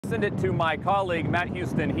send it to my colleague, Matt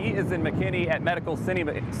Houston. He is in McKinney at Medical City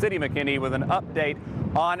McKinney with an update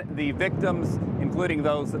on the victims, including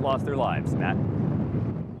those that lost their lives. Matt?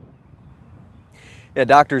 Yeah,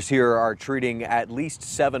 doctors here are treating at least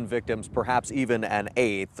 7 victims, perhaps even an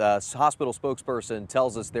 8th. A hospital spokesperson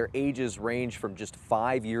tells us their ages range from just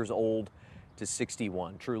 5 years old to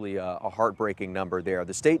 61. Truly a heartbreaking number there.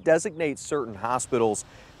 The state designates certain hospitals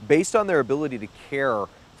based on their ability to care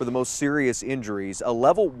for the most serious injuries. A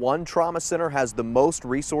level 1 trauma center has the most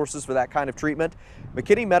resources for that kind of treatment.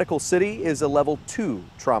 McKinney Medical City is a level 2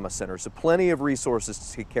 trauma center, so plenty of resources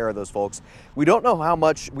to take care of those folks. We don't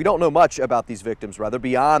know much about these victims,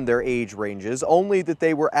 beyond their age ranges, only that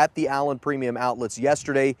they were at the Allen Premium Outlets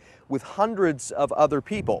yesterday with hundreds of other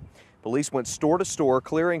people. Police went store to store,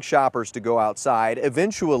 clearing shoppers to go outside.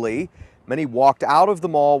 Eventually, many walked out of the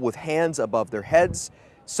mall with hands above their heads.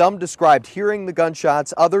 Some described hearing the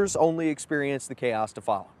gunshots, others only experienced the chaos to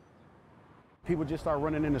follow. People just start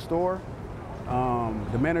running in the store.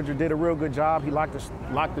 The manager did a real good job. He locked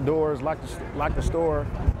the doors, locked the store.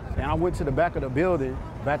 And I went to the back of the building,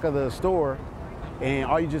 back of the store, and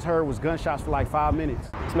all you just heard was gunshots for like 5 minutes.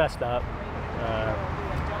 It's messed up.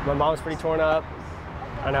 My mom's pretty torn up.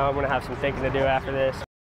 I know I'm going to have some thinking to do after this.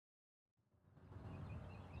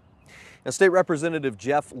 Now, State Representative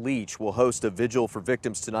Jeff Leach will host a vigil for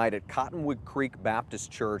victims tonight at Cottonwood Creek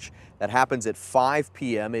Baptist Church. That happens at 5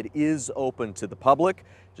 p.m. It is open to the public,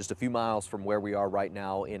 just a few miles from where we are right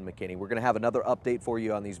now in McKinney. We're going to have another update for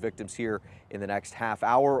you on these victims here in the next half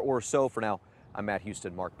hour or so. For now, I'm Matt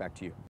Houston. Mark, back to you.